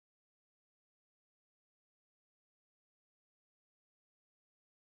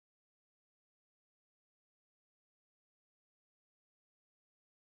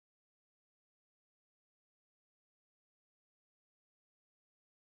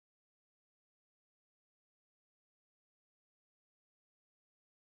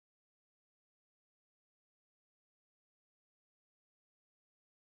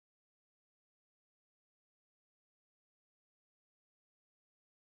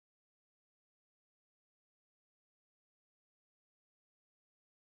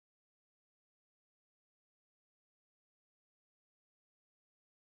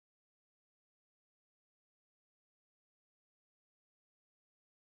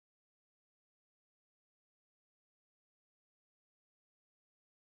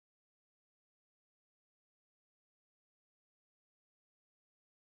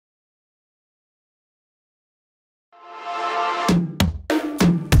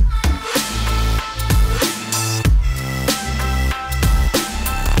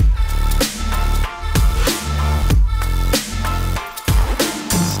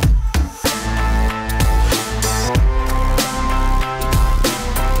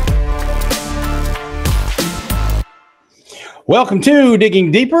Welcome to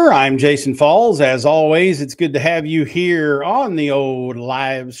Digging Deeper. I'm Jason Falls. As always, it's good to have you here on the old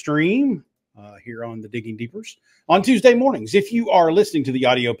live stream here on the Digging Deepers on Tuesday mornings. If you are listening to the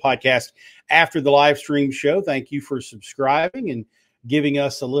audio podcast after the live stream show, thank you for subscribing and giving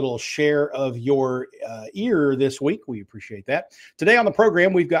us a little share of your ear this week. We appreciate that. Today on the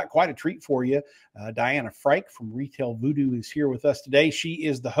program, we've got quite a treat for you. Diana Fryc from Retail Voodoo is here with us today. She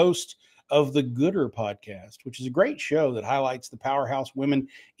is the host of the Gooder podcast, which is a great show that highlights the powerhouse women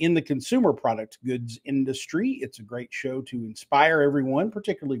in the consumer product goods industry. It's a great show to inspire everyone,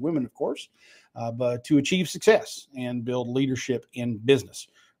 particularly women, of course, but to achieve success and build leadership in business.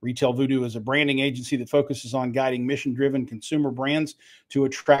 Retail Voodoo is a branding agency that focuses on guiding mission-driven consumer brands to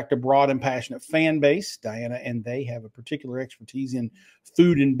attract a broad and passionate fan base. Diana and they have a particular expertise in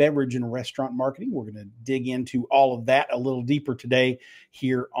food and beverage and restaurant marketing. We're going to dig into all of that a little deeper today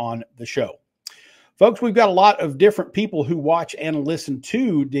here on the show. Folks, we've got a lot of different people who watch and listen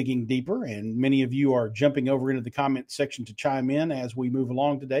to Digging Deeper, and many of you are jumping over into the comments section to chime in as we move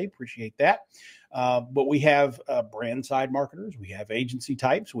along today. Appreciate that. But we have brand side marketers, we have agency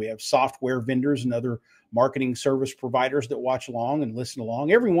types, we have software vendors and other marketing service providers that watch along and listen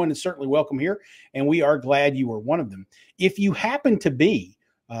along. Everyone is certainly welcome here, and we are glad you are one of them. If you happen to be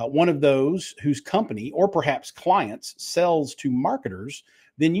one of those whose company or perhaps clients sells to marketers,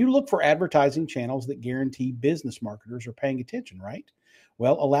 then you look for advertising channels that guarantee business marketers are paying attention, right?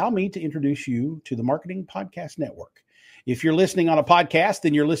 Well, allow me to introduce you to the Marketing Podcast Network. If you're listening on a podcast,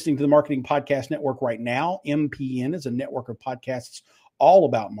 then you're listening to the Marketing Podcast Network right now. MPN is a network of podcasts all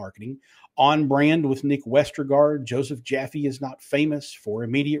about marketing. On Brand with Nick Westergaard. Joseph Jaffe is Not Famous for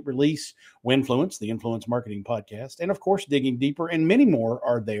Immediate Release. Winfluence, the Influence Marketing Podcast. And of course, Digging Deeper, and many more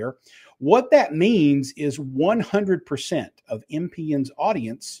are there. What that means is 100% of MPN's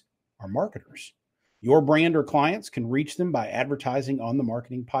audience are marketers. Your brand or clients can reach them by advertising on the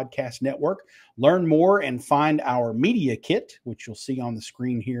Marketing Podcast Network. Learn more and find our media kit, which you'll see on the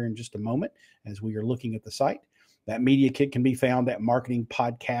screen here in just a moment as we are looking at the site. That media kit can be found at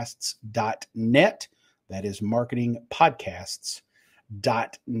marketingpodcasts.net. That is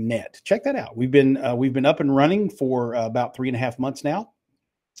marketingpodcasts.net. Check that out. We've been up and running for about 3.5 months now.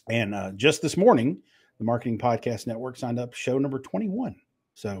 And just this morning, the Marketing Podcast Network signed up show number 21.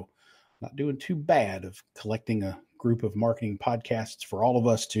 So not doing too bad of collecting a group of marketing podcasts for all of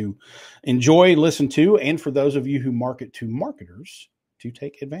us to enjoy, listen to, and for those of you who market to marketers to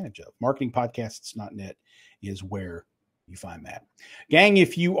take advantage of. Marketingpodcasts.net is where you find that. Gang,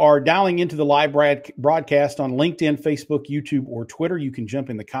 if you are dialing into the live broadcast on LinkedIn, Facebook, YouTube, or Twitter, you can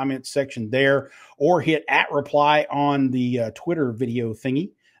jump in the comments section there or hit @reply on the Twitter video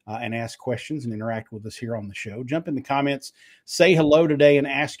thingy. And ask questions and interact with us here on the show. Jump in the comments, say hello today, and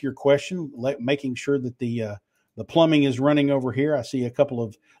ask your question, making sure that the plumbing is running over here. I see a couple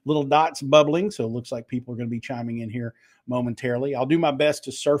of little dots bubbling, so it looks like people are going to be chiming in here momentarily. I'll do my best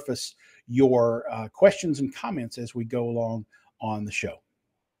to surface your questions and comments as we go along on the show.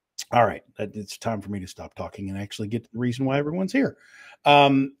 All right, it's time for me to stop talking and actually get to the reason why everyone's here.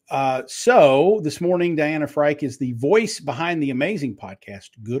 So this morning, Diana Fryc is the voice behind the amazing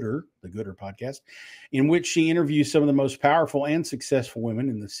podcast, Gooder, the Gooder podcast, in which she interviews some of the most powerful and successful women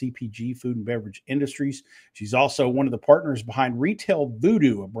in the CPG, food and beverage industries. She's also one of the partners behind Retail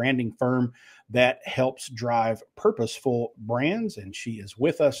Voodoo, a branding firm that helps drive purposeful brands. And she is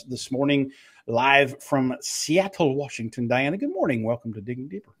with us this morning live from Seattle, Washington. Diana, good morning. Welcome to Digging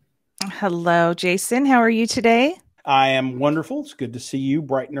Deeper. Hello, Jason. How are you today? I am wonderful. It's good to see you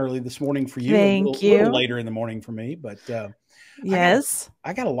bright and early this morning for you. Thank you. A little later in the morning for me, but yes,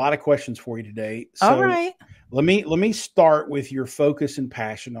 I got a lot of questions for you today. So all right. Let me start with your focus and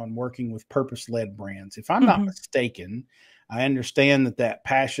passion on working with purpose-led brands. If I'm not mistaken, I understand that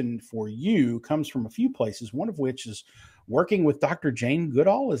passion for you comes from a few places. One of which is working with Dr. Jane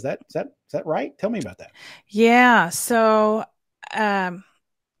Goodall. Is that right? Tell me about that. Yeah. So,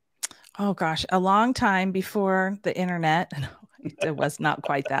 oh gosh, a long time before the internet. It was not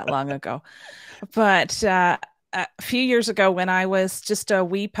quite that long ago, but a few years ago, when I was just a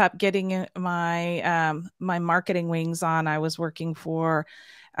wee pup getting my my marketing wings on, I was working for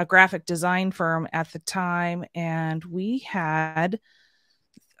a graphic design firm at the time, and we had,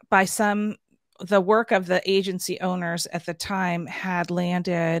 by the work of the agency owners at the time, had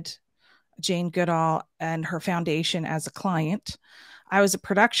landed Jane Goodall and her foundation as a client. I was a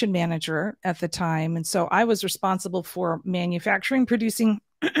production manager at the time. And so I was responsible for manufacturing, producing,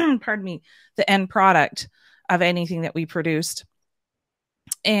 pardon me, the end product of anything that we produced.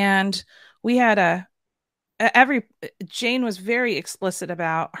 And we had Jane was very explicit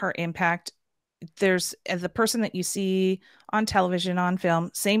about her impact. There's the person that you see on television, on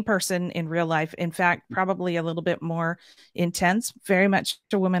film, same person in real life. In fact, probably a little bit more intense, very much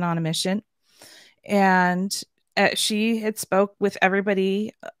a woman on a mission. And she had spoke with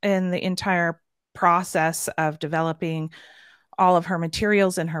everybody in the entire process of developing all of her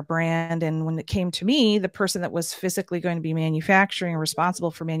materials and her brand. And when it came to me, the person that was physically going to be manufacturing,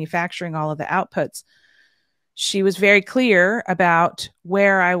 responsible for manufacturing all of the outputs, she was very clear about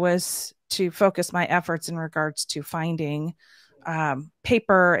where I was to focus my efforts in regards to finding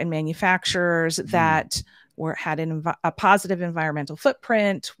paper and manufacturers that had a positive environmental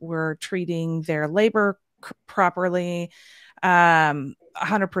footprint, were treating their labor properly,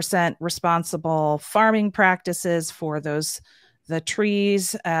 100% responsible farming practices for the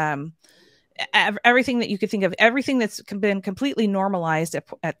trees, everything that you could think of, everything that's been completely normalized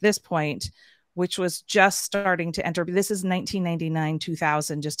at this point, which was just starting to enter. This is 1999,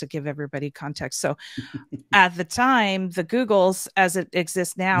 2000, just to give everybody context. So at the time, the Googles, as it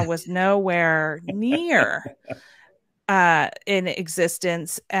exists now, was nowhere near in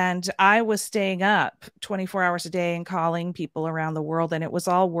existence. And I was staying up 24 hours a day and calling people around the world. And it was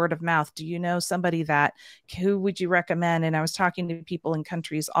all word of mouth. Do you know somebody who would you recommend? And I was talking to people in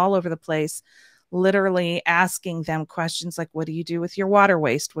countries all over the place, literally asking them questions like, what do you do with your water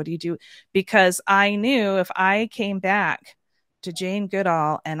waste? What do you do? Because I knew if I came back to Jane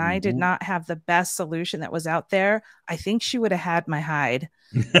Goodall and I did not have the best solution that was out there, I think she would have had my hide.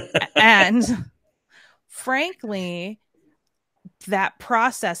 And frankly, that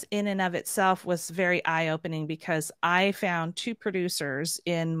process in and of itself was very eye-opening, because I found two producers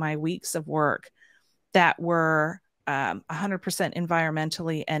in my weeks of work that were 100%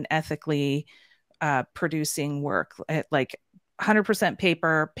 environmentally and ethically producing work, like 100%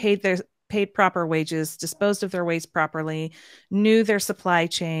 paper, paid proper wages, disposed of their waste properly, knew their supply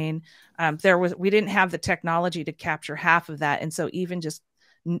chain. We didn't have the technology to capture half of that. And so even just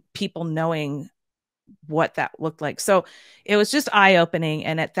people knowing what that looked like. So it was just eye-opening.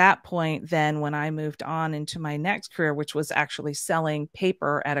 And at that point, then when I moved on into my next career, which was actually selling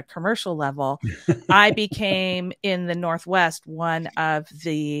paper at a commercial level, I became in the Northwest one of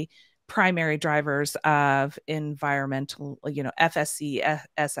the primary drivers of environmental, FSC,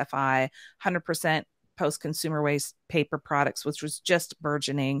 SFI, 100% post-consumer waste paper products, which was just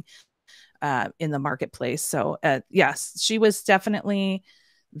burgeoning in the marketplace. So yes, she was definitely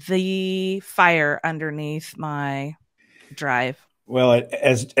the fire underneath my drive. Well,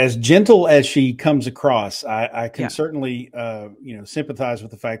 as gentle as she comes across, I can certainly sympathize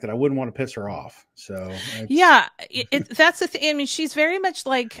with the fact that I wouldn't want to piss her off. So that's the thing. I mean, she's very much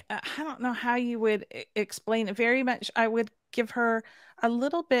like, I don't know how you would explain it. Very much, I would give her a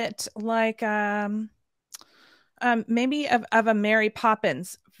little bit like maybe of a Mary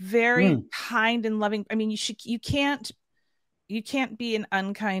Poppins, very kind and loving. I mean, you can't be an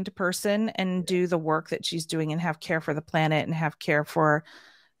unkind person and do the work that she's doing and have care for the planet and have care for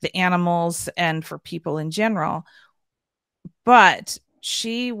the animals and for people in general. But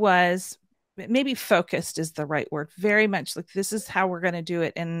she was, maybe focused is the right word, very much like, this is how we're going to do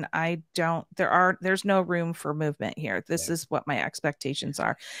it. And there's no room for movement here. This is what my expectations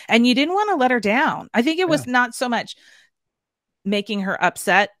are. And you didn't want to let her down. I think it was not so much making her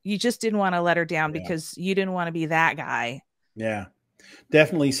upset. You just didn't want to let her down because you didn't want to be that guy. Yeah,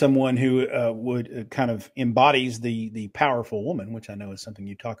 definitely someone who would kind of embodies the powerful woman, which I know is something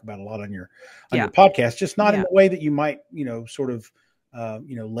you talk about a lot on your podcast, just not in the way that you might, sort of,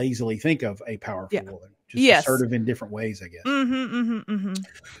 lazily think of a powerful woman, just assertive in different ways, I guess.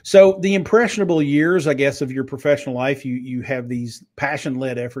 So the impressionable years, I guess, of your professional life, you have these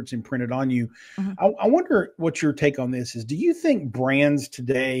passion-led efforts imprinted on you. I wonder what your take on this is. Do you think brands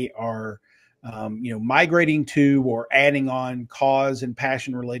today are migrating to or adding on cause and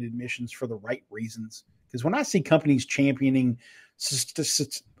passion related missions for the right reasons? Because when I see companies championing,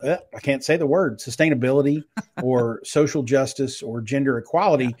 I can't say the word, sustainability or social justice or gender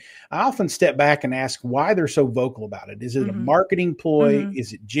equality, I often step back and ask why they're so vocal about it. Is it a marketing ploy?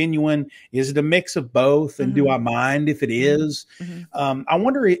 Is it genuine? Is it a mix of both? And do I mind if it is? I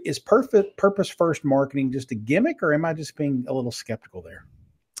wonder, is purpose first marketing just a gimmick, or am I just being a little skeptical there?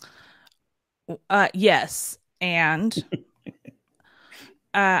 Yes. And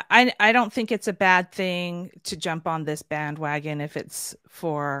I don't think it's a bad thing to jump on this bandwagon if it's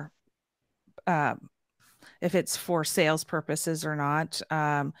for if it's for sales purposes or not.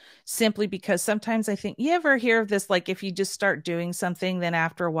 Simply because sometimes I think, you ever hear of this, like if you just start doing something, then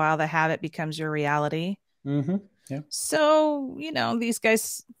after a while the habit becomes your reality. Mm-hmm. Yeah. So, these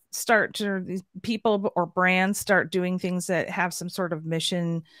guys these people or brands start doing things that have some sort of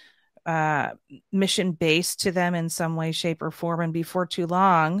mission based to them in some way, shape, or form. And before too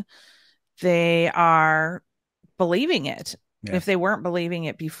long, they are believing it. Yeah. If they weren't believing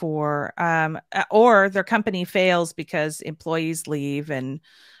it before, or their company fails because employees leave and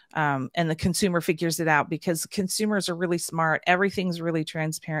the consumer figures it out, because consumers are really smart. Everything's really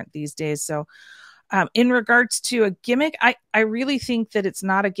transparent these days. So in regards to a gimmick, I really think that it's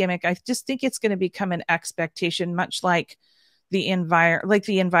not a gimmick. I just think it's going to become an expectation, much like the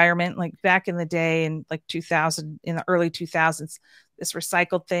environment, like back in the day in like 2000, in the early 2000s, this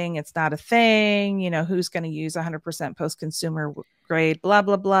recycled thing, it's not a thing, who's going to use 100% post-consumer grade, blah,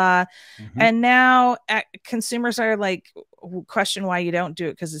 blah, blah. Mm-hmm. And now consumers are like, question why you don't do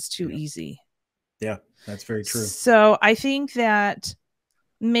it, because it's too easy. Yeah, that's very true. So I think that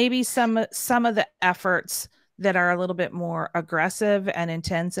maybe some of the efforts that are a little bit more aggressive and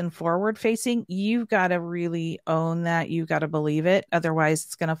intense and forward facing, you've got to really own that. You've got to believe it. Otherwise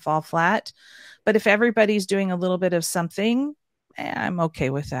it's going to fall flat. But if everybody's doing a little bit of something, I'm okay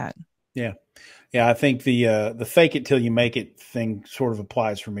with that. Yeah. Yeah. I think the fake it till you make it thing sort of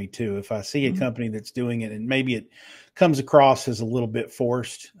applies for me too. If I see a company that's doing it and maybe it comes across as a little bit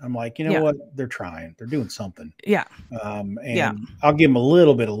forced, I'm like, you know what? They're trying. They're doing something. Yeah. I'll give them a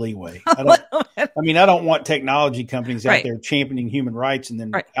little bit of leeway. I don't want technology companies out there championing human rights and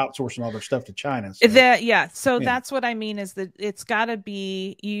then outsourcing all their stuff to China. So. So that's what I mean, is that it's got to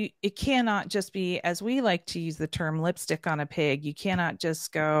be, it cannot just be, as we like to use the term, lipstick on a pig. You cannot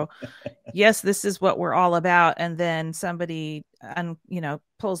just go, yes, this is what we're all about, and then somebody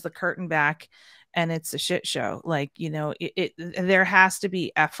pulls the curtain back and it's a shit show. Like, there has to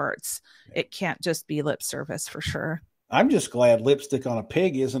be efforts. It can't just be lip service, for sure. I'm just glad lipstick on a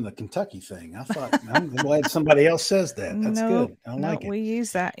pig isn't a Kentucky thing. I'm glad somebody else says that. That's good. I like it. We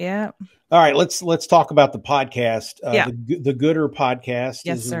use that. Yeah. All right. Let's talk about the podcast. The Gooder podcast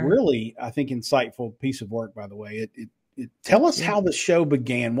is a really, I think, insightful piece of work, by the way. Tell us how the show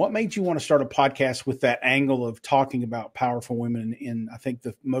began. What made you want to start a podcast with that angle of talking about powerful women in I think,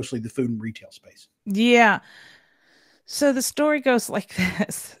 mostly the food and retail space? Yeah. So the story goes like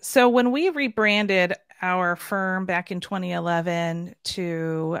this. So when we rebranded our firm back in 2011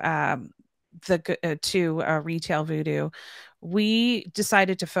 to Retail Voodoo, we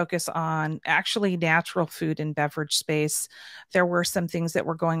decided to focus on actually natural food and beverage space. There were some things that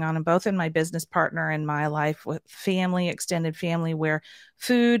were going on in both in my business partner and my life with family, extended family, where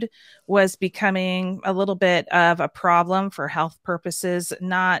food was becoming a little bit of a problem for health purposes,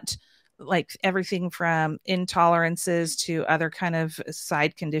 not like everything from intolerances to other kind of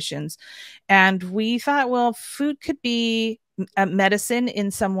side conditions. And we thought, well, food could be a medicine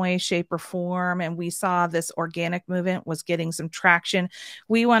in some way, shape, or form. And we saw this organic movement was getting some traction.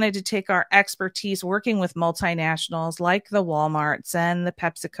 We wanted to take our expertise working with multinationals like the Walmarts and the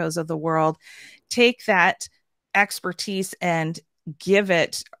PepsiCos of the world, take that expertise and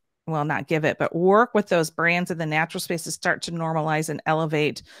work with those brands in the natural space to start to normalize and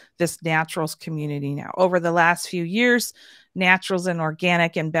elevate this naturals community. Now, over the last few years, naturals and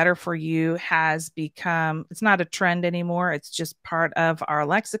organic and better for you has become, it's not a trend anymore. It's just part of our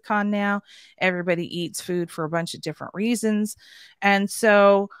lexicon now. Everybody eats food for a bunch of different reasons. And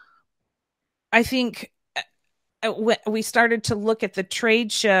so I think we started to look at the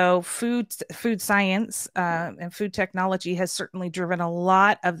trade show, food science and food technology has certainly driven a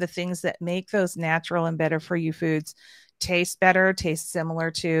lot of the things that make those natural and better for you foods taste better, taste similar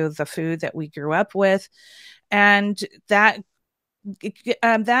to the food that we grew up with. And that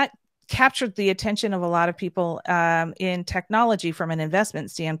captured the attention of a lot of people in technology from an investment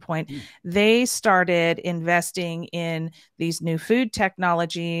standpoint. They started investing in these new food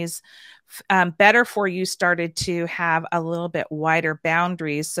technologies. Better for you started to have a little bit wider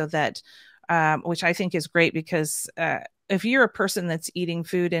boundaries, so that, which I think is great, because if you're a person that's eating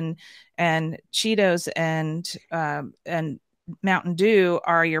food and Cheetos and Mountain Dew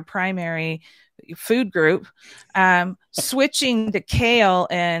are your primary food group, switching to kale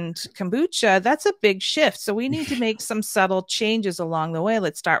and kombucha, that's a big shift. So we need to make some subtle changes along the way.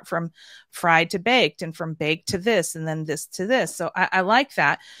 Let's start from fried to baked, and from baked to this, and then this to this. So I like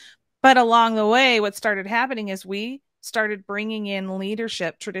that. But along the way, what started happening is we started bringing in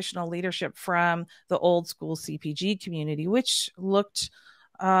leadership, traditional leadership from the old school CPG community, which looked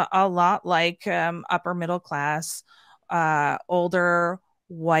a lot like upper middle class, older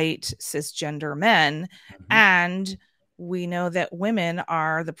white cisgender men. And we know that women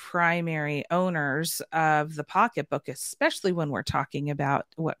are the primary owners of the pocketbook, especially when we're talking about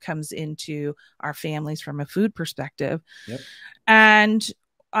what comes into our families from a food perspective. And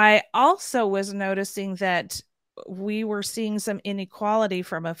I also was noticing that we were seeing some inequality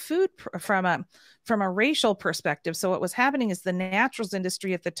from a racial perspective. So what was happening is the naturals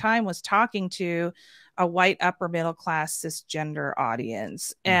industry at the time was talking to a white upper middle class cisgender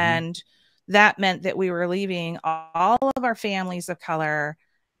audience. And that meant that we were leaving all of our families of color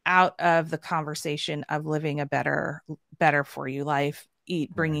out of the conversation of living a better for you life,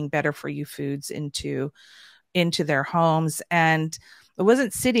 bringing better for you foods into their homes. And it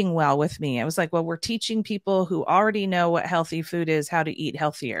wasn't sitting well with me. I was like, well, we're teaching people who already know what healthy food is how to eat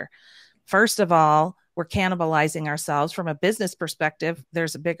healthier. First of all, we're cannibalizing ourselves. From a business perspective,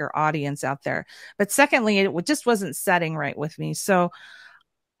 there's a bigger audience out there. But secondly, it just wasn't setting right with me. So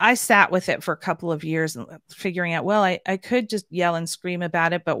I sat with it for a couple of years and figuring out, well, I could just yell and scream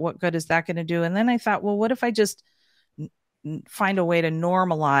about it, but what good is that going to do? And then I thought, well, what if I just find a way to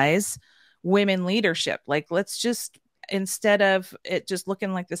normalize women leadership? Like, let's just, instead of it just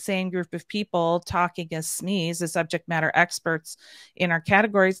looking like the same group of people talking as SMEs, as subject matter experts in our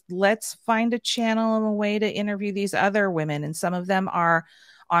categories, let's find a channel and a way to interview these other women. And some of them are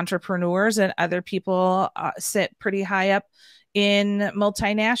entrepreneurs, and other people sit pretty high up in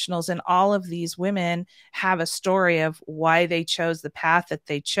multinationals. And all of these women have a story of why they chose the path that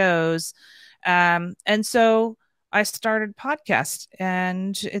they chose. And so I started podcast,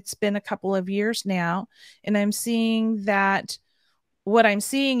 and it's been a couple of years now, and I'm seeing that what I'm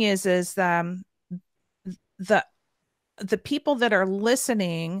seeing is the people that are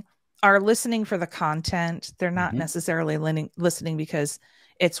listening for the content. They're not necessarily listening because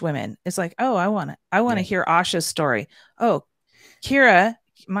it's women. It's like, oh, I want to hear Asha's story. Oh, Kira,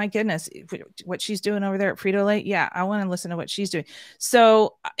 my goodness, what she's doing over there at Frito-Lay. Yeah, I want to listen to what she's doing.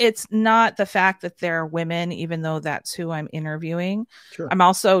 So it's not the fact that they're women, even though that's who I'm interviewing. Sure. I'm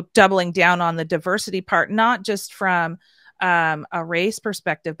also doubling down on the diversity part, not just from a race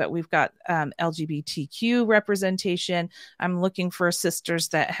perspective, but we've got LGBTQ representation. I'm looking for sisters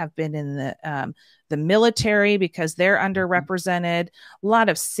that have been in the military because they're underrepresented. A lot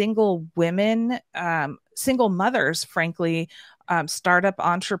of single women, single mothers, frankly, are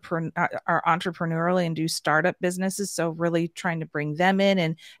entrepreneurial and do startup businesses. So really trying to bring them in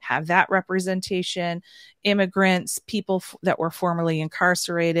and have that representation. Immigrants, people that were formerly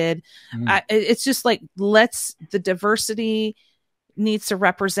incarcerated. It's just like, the diversity needs to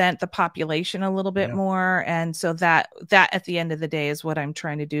represent the population a little bit more. And so that at the end of the day is what I'm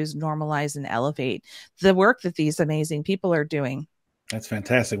trying to do, is normalize and elevate the work that these amazing people are doing. That's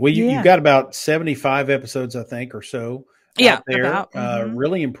fantastic. Well, you've got about 75 episodes, I think, or so. Out there.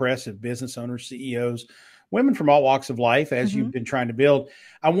 Really impressive business owners, CEOs, women from all walks of life, as you've been trying to build.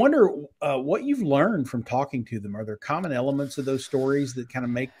 I wonder what you've learned from talking to them. Are there common elements of those stories that kind of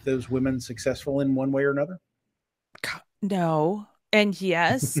make those women successful in one way or another? No. And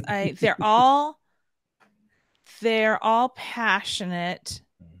yes, they're all passionate.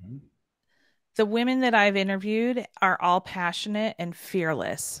 The women that I've interviewed are all passionate and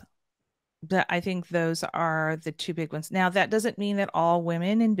fearless. But I think those are the two big ones. Now, that doesn't mean that all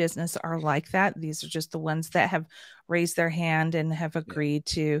women in business are like that. These are just the ones that have raised their hand and have agreed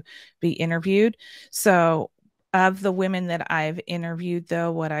to be interviewed. So of the women that I've interviewed,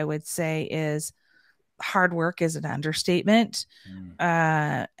 though, what I would say is hard work is an understatement.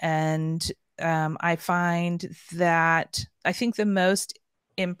 And I find that I think the most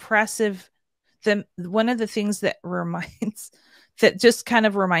impressive, one of the things that just kind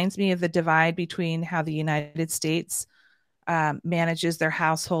of reminds me of the divide between how the United States manages their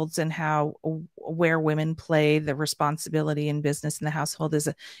households and where women play the responsibility in business in the household, is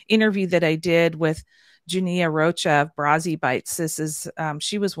an interview that I did with Junia Rocha of Brazi Bites. This is,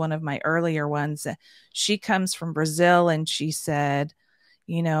 she was one of my earlier ones. She comes from Brazil, and she said,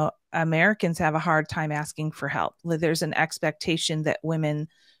 Americans have a hard time asking for help. There's an expectation that women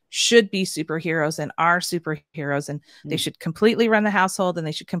should be superheroes and are superheroes, and they should completely run the household, and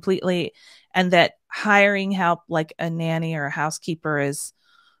and that hiring help like a nanny or a housekeeper is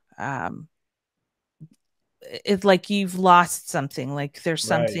it's like you've lost something, like there's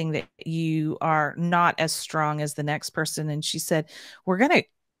something that you are not as strong as the next person. And she said, we're going to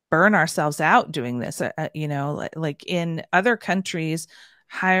burn ourselves out doing this. Like in other countries,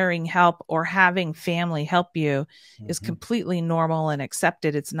 hiring help or having family help you is completely normal and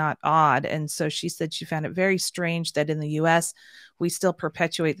accepted. It's not odd. And so she said she found it very strange that in the US, we still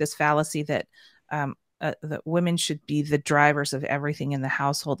perpetuate this fallacy that that women should be the drivers of everything in the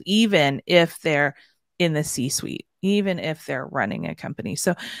household, even if they're in the C-suite, even if they're running a company.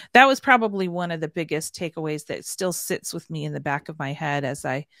 So that was probably one of the biggest takeaways that still sits with me in the back of my head as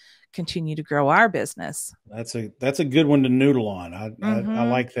I continue to grow our business. That's a good one to noodle on. I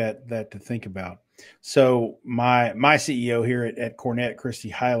like that to think about. So my CEO here at Cornett, Christy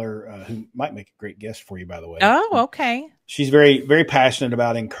Heiler, who might make a great guest for you, by the way. Oh, okay. She's very, very passionate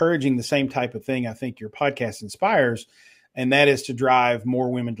about encouraging the same type of thing I think your podcast inspires, and that is to drive more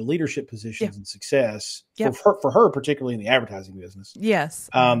women to leadership positions and success for her, particularly in the advertising business. Yes.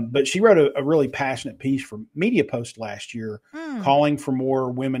 But she wrote a really passionate piece for Media Post last year calling for more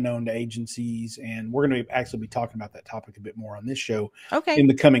women-owned agencies. And we're going to actually be talking about that topic a bit more on this show in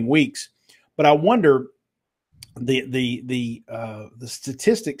the coming weeks. But I wonder, the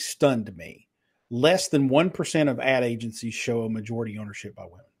statistics stunned me. Less than 1% of ad agencies show a majority ownership by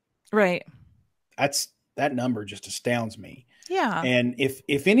women. Right. That number just astounds me. Yeah. And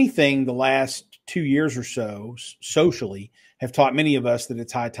if anything, the last 2 years or so socially have taught many of us that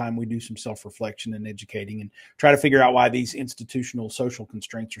it's high time we do some self-reflection and educating and try to figure out why these institutional social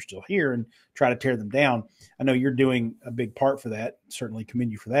constraints are still here and try to tear them down. I know you're doing a big part for that. Certainly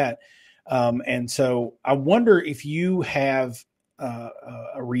commend you for that. And so I wonder if you have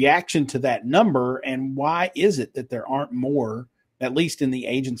a reaction to that number, and why is it that there aren't more, at least in the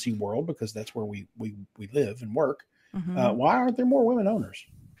agency world, because that's where we live and work. Why aren't there more women owners?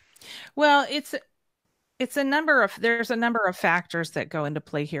 Well, there's a number of factors that go into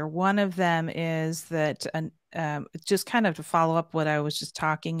play here. One of them is that, just kind of to follow up what I was just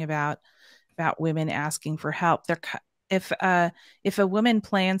talking about women asking for help. If a woman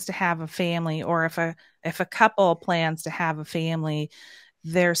plans to have a family, or if a couple plans to have a family,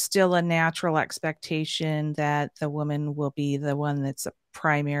 there's still a natural expectation that the woman will be the one that's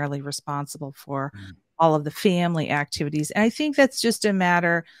primarily responsible for all of the family activities. And I think that's just a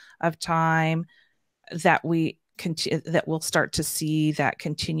matter of time that we'll start to see that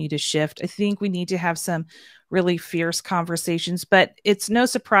continue to shift. I think we need to have some really fierce conversations, but it's no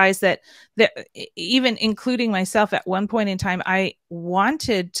surprise that even including myself, at one point in time, I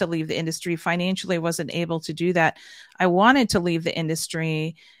wanted to leave the industry. Financially, I wasn't able to do that. I wanted to leave the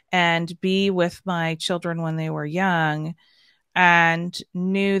industry and be with my children when they were young, and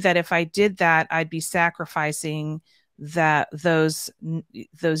knew that if I did that, I'd be sacrificing those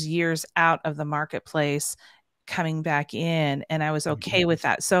years out of the marketplace coming back in. And I was okay with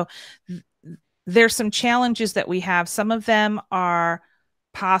that. So there's some challenges that we have. Some of them are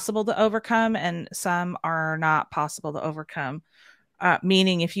possible to overcome and some are not possible to overcome.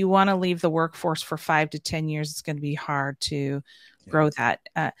 Meaning if you want to leave the workforce for 5 to 10 years, it's going to be hard to grow that,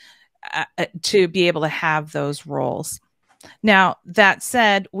 to be able to have those roles. Now, that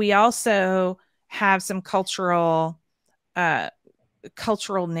said, we also have some cultural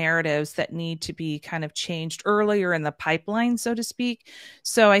narratives that need to be kind of changed earlier in the pipeline, so to speak.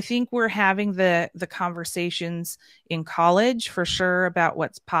 So I think we're having the conversations in college for sure about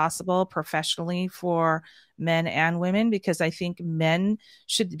what's possible professionally for men and women, because I think men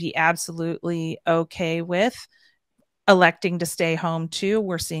should be absolutely okay with electing to stay home too.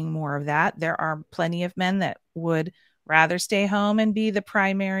 We're seeing more of that. There are plenty of men that would rather stay home and be the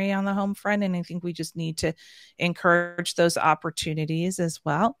primary on the home front. And I think we just need to encourage those opportunities as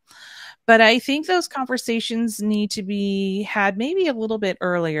well. But I think those conversations need to be had maybe a little bit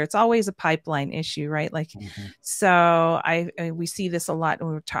earlier. It's always a pipeline issue, right? Like, so we see this a lot.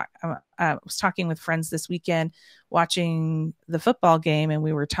 We were I was talking with friends this weekend watching the football game, and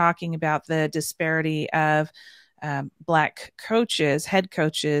we were talking about the disparity of Black coaches, head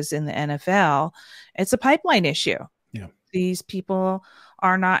coaches in the NFL. It's a pipeline issue. Yeah. These people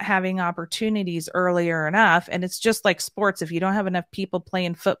are not having opportunities earlier enough. And it's just like sports. If you don't have enough people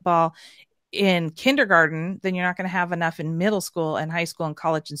playing football in kindergarten, then you're not going to have enough in middle school and high school and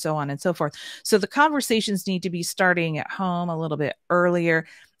college and so on and so forth. So the conversations need to be starting at home a little bit earlier.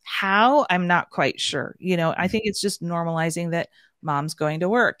 How? I'm not quite sure. I think it's just normalizing that mom's going to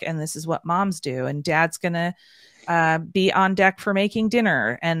work and this is what moms do. And dad's going to be on deck for making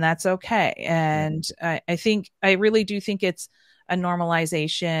dinner, and that's okay. And I really do think it's a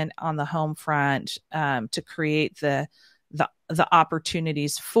normalization on the home front to create the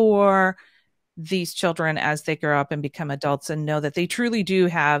opportunities for these children as they grow up and become adults and know that they truly do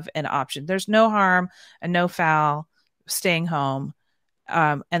have an option. There's no harm and no foul staying home.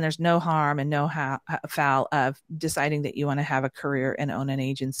 And there's no harm and no foul of deciding that you want to have a career and own an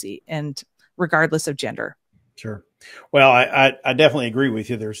agency, and regardless of gender. Sure. Well, I definitely agree with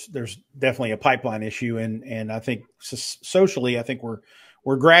you. There's definitely a pipeline issue, and I think socially, I think we're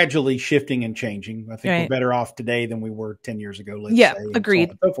we're gradually shifting and changing. I think Right. we're better off today than we were 10 years ago, let's Yeah, say, and agreed.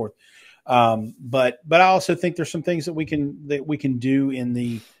 so on and so forth. But I also think there's some things that we can do in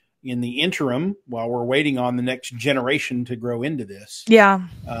the interim while we're waiting on the next generation to grow into this. Yeah.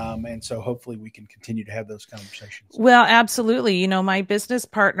 And so hopefully we can continue to have those conversations. Well, absolutely. You know, my business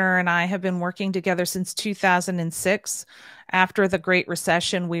partner and I have been working together since 2006. After the Great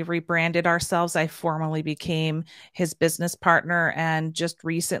Recession, we rebranded ourselves. I formally became his business partner, and just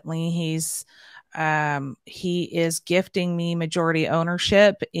recently he is gifting me majority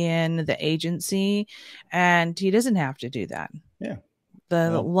ownership in the agency, and he doesn't have to do that. Yeah.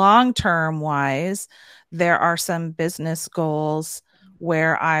 The long-term wise, there are some business goals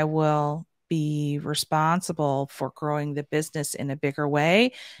where I will be responsible for growing the business in a bigger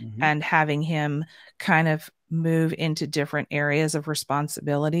way, and having him kind of move into different areas of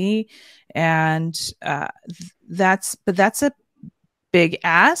responsibility. And that's a big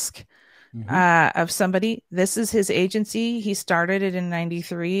ask of somebody. This is his agency. He started it in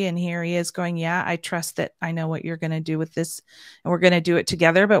 93, and here he is going, yeah, I trust that I know what you're going to do with this, and we're going to do it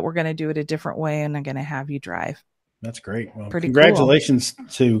together, but we're going to do it a different way, and I'm going to have you drive. That's great. Well, Pretty congratulations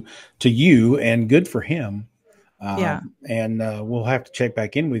to you, and good for him. Yeah. And we'll have to check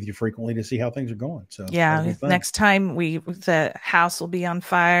back in with you frequently to see how things are going. So yeah, next time the house will be on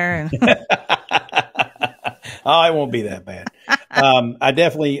fire. And oh, it won't be that bad. I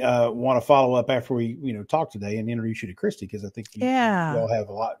definitely want to follow up after we, talk today and introduce you to Christy, because I think you all have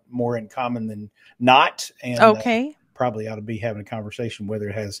a lot more in common than not. And okay. Probably ought to be having a conversation, whether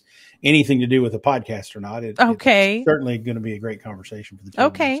it has anything to do with a podcast or not. It's certainly going to be a great conversation for the two.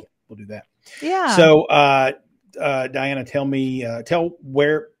 Okay. So we'll do that. Yeah. So, Diana, tell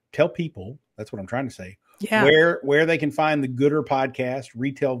people, that's what I'm trying to say. Yeah. Where they can find the Gooder podcast,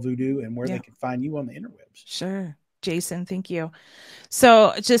 Retail Voodoo, and where they can find you on the interwebs. Sure. Jason, thank you.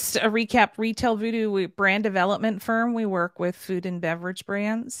 So just a recap, Retail Voodoo, we're a brand development firm. We work with food and beverage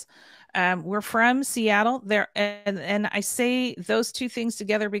brands. We're from Seattle there. And I say those two things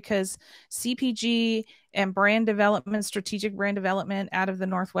together because CPG and brand development, strategic brand development out of the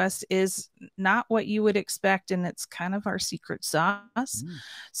Northwest is not what you would expect. And it's kind of our secret sauce.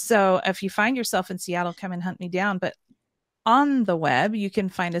 So if you find yourself in Seattle, come and hunt me down. But on the web, you can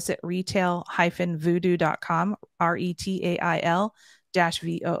find us at retail-voodoo.com,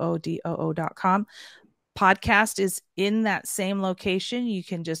 retail-voodoo.com. Podcast is in that same location. You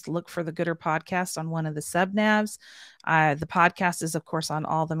can just look for the Gooder podcast on one of the subnavs. The podcast is, of course, on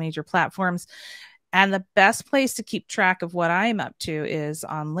all the major platforms. And the best place to keep track of what I'm up to is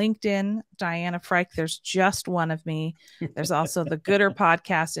on LinkedIn, Diana Fryc. There's just one of me. There's also the Gooder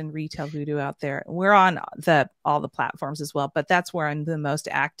podcast and Retail Voodoo out there. We're on all the platforms as well, but that's where I'm the most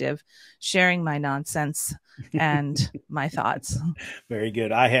active, sharing my nonsense and my thoughts. Very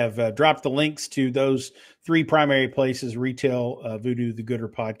good. I have dropped the links to those three primary places: Retail Voodoo, the Gooder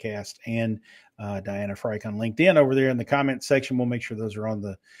podcast, and Diana Fryc on LinkedIn over there in the comment section. We'll make sure those are on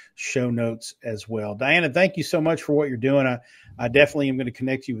the show notes as well. Diana, thank you so much for what you're doing. I definitely am going to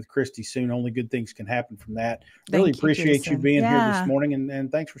connect you with Christy soon. Only good things can happen from that. Really appreciate you being here this morning,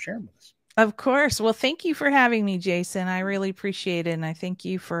 and thanks for sharing with us. Of course. Well, thank you for having me, Jason. I really appreciate it, and I thank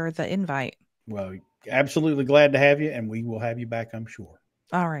you for the invite. Well, absolutely glad to have you, and we will have you back, I'm sure.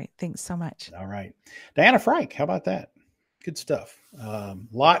 All right. Thanks so much. All right. Diana Fryc, how about that? Good stuff.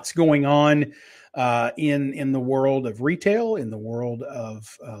 Lots going on in the world of retail, in the world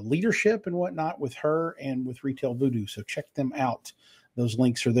of leadership and whatnot with her and with Retail Voodoo. So check them out. Those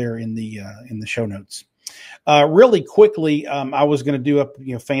links are there in the show notes. Really quickly, I was going to do up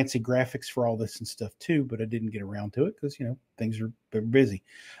fancy graphics for all this and stuff too, but I didn't get around to it because things are busy.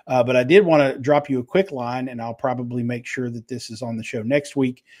 But I did want to drop you a quick line, and I'll probably make sure that this is on the show next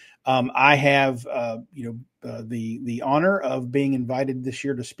week. I have the honor of being invited this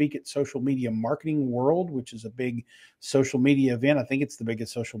year to speak at Social Media Marketing World, which is a big social media event. I think it's the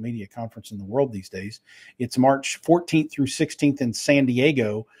biggest social media conference in the world these days. It's March 14th through 16th in San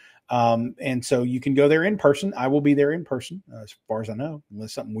Diego. And so you can go there in person. I will be there in person, as far as I know,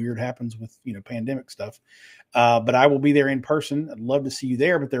 unless something weird happens with, pandemic stuff. But I will be there in person. I'd love to see you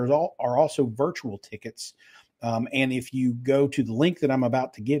there, but are also virtual tickets. And if you go to the link that I'm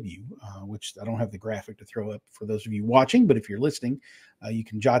about to give you, which I don't have the graphic to throw up for those of you watching, but if you're listening, you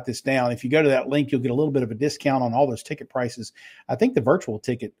can jot this down. If you go to that link, you'll get a little bit of a discount on all those ticket prices. I think the virtual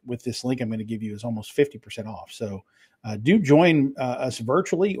ticket with this link I'm going to give you is almost 50% off. So do join us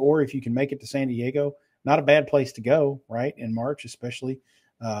virtually, or if you can make it to San Diego, not a bad place to go, right? In March, especially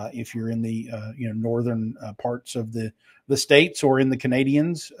If you're in the northern parts of the states or in the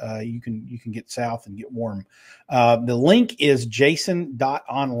Canadians, you can get south and get warm. The link is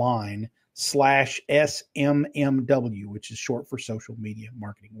jason.online/SMMW, which is short for Social Media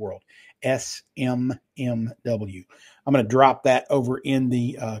Marketing World. SMMW. I'm going to drop that over in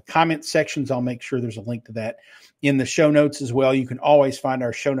the comment sections. I'll make sure there's a link to that in the show notes as well. You can always find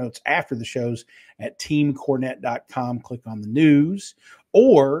our show notes after the shows at teamcornet.com. Click on the news.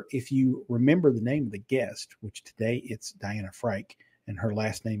 Or if you remember the name of the guest, which today it's Diana Fryc, and her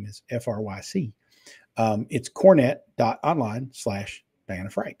last name is Fryc, it's cornet.online/Diana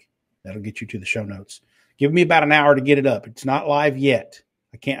Fryc. That'll get you to the show notes. Give me about an hour to get it up. It's not live yet.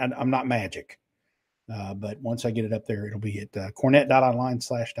 I'm not magic. But once I get it up there, it'll be at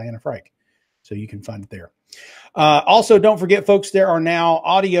cornet.online/Diana Fryc. So you can find it there. Also, don't forget, folks, there are now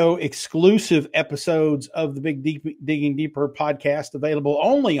audio exclusive episodes of the Big Digging Deeper podcast available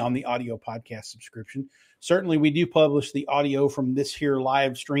only on the audio podcast subscription. Certainly, we do publish the audio from this here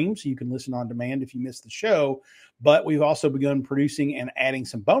live stream, so you can listen on demand if you missed the show. But we've also begun producing and adding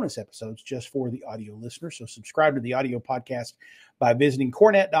some bonus episodes just for the audio listener. So subscribe to the audio podcast by visiting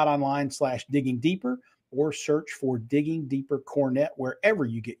cornet.online/digging deeper, or search for Digging Deeper Cornet wherever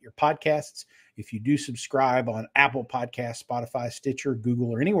you get your podcasts. If you do subscribe on Apple Podcasts, Spotify, Stitcher,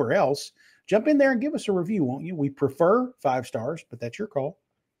 Google, or anywhere else, jump in there and give us a review, won't you? We prefer 5 stars, but that's your call.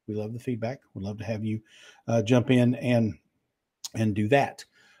 We love the feedback. We'd love to have you jump in and do that.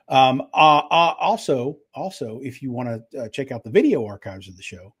 Also, if you want to check out the video archives of the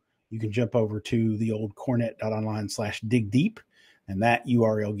show, you can jump over to the old cornet.online/digdeep. And that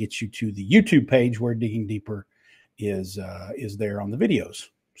URL gets you to the YouTube page where Digging Deeper is there on the videos.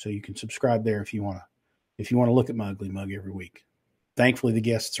 So you can subscribe there if you want to look at my ugly mug every week. Thankfully, the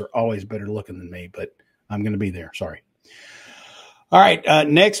guests are always better looking than me, but I'm going to be there. Sorry. All right.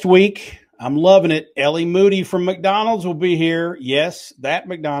 Next week, I'm loving it. Ellie Moody from McDonald's will be here. Yes, that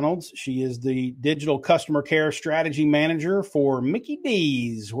McDonald's. She is the digital customer care strategy manager for Mickey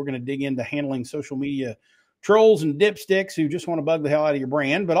D's. We're going to dig into handling social media trolls and dipsticks who just want to bug the hell out of your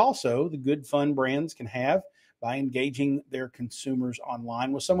brand, but also the good fun brands can have by engaging their consumers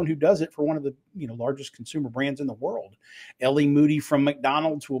online with someone who does it for one of the largest consumer brands in the world. Ellie Moody from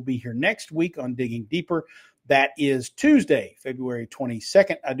McDonald's will be here next week on Digging Deeper. That is Tuesday, February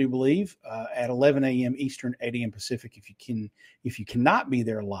 22nd, I do believe, at 11 a.m. Eastern, 8 a.m. Pacific. If you cannot be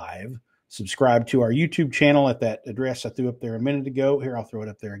there live, subscribe to our YouTube channel at that address I threw up there a minute ago. Here, I'll throw it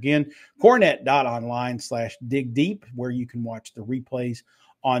up there again. Cornet.online/digdeep, where you can watch the replays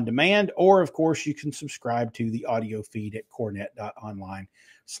on demand. Or, of course, you can subscribe to the audio feed at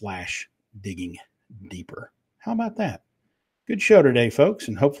cornet.online/digging deeper. How about that? Good show today, folks.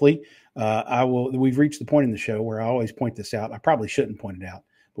 And hopefully we've reached the point in the show where I always point this out. I probably shouldn't point it out,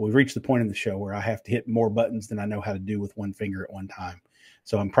 but we've reached the point in the show where I have to hit more buttons than I know how to do with one finger at one time.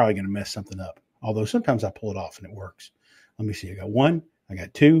 So I'm probably going to mess something up. Although sometimes I pull it off and it works. Let me see. I got 1, I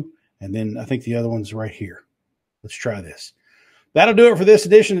got 2, and then I think the other one's right here. Let's try this. That'll do it for this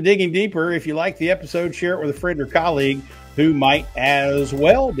edition of Digging Deeper. If you like the episode, share it with a friend or colleague who might as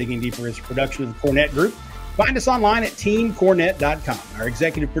well. Digging Deeper is a production of the Cornet Group. Find us online at teamcornet.com. Our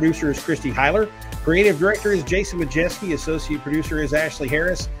executive producer is Christy Heiler. Creative director is Jason Majeski. Associate producer is Ashley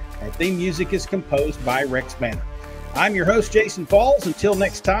Harris. Our theme music is composed by Rex Banner. I'm your host, Jason Falls. Until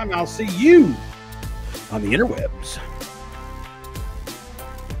next time, I'll see you on the interwebs.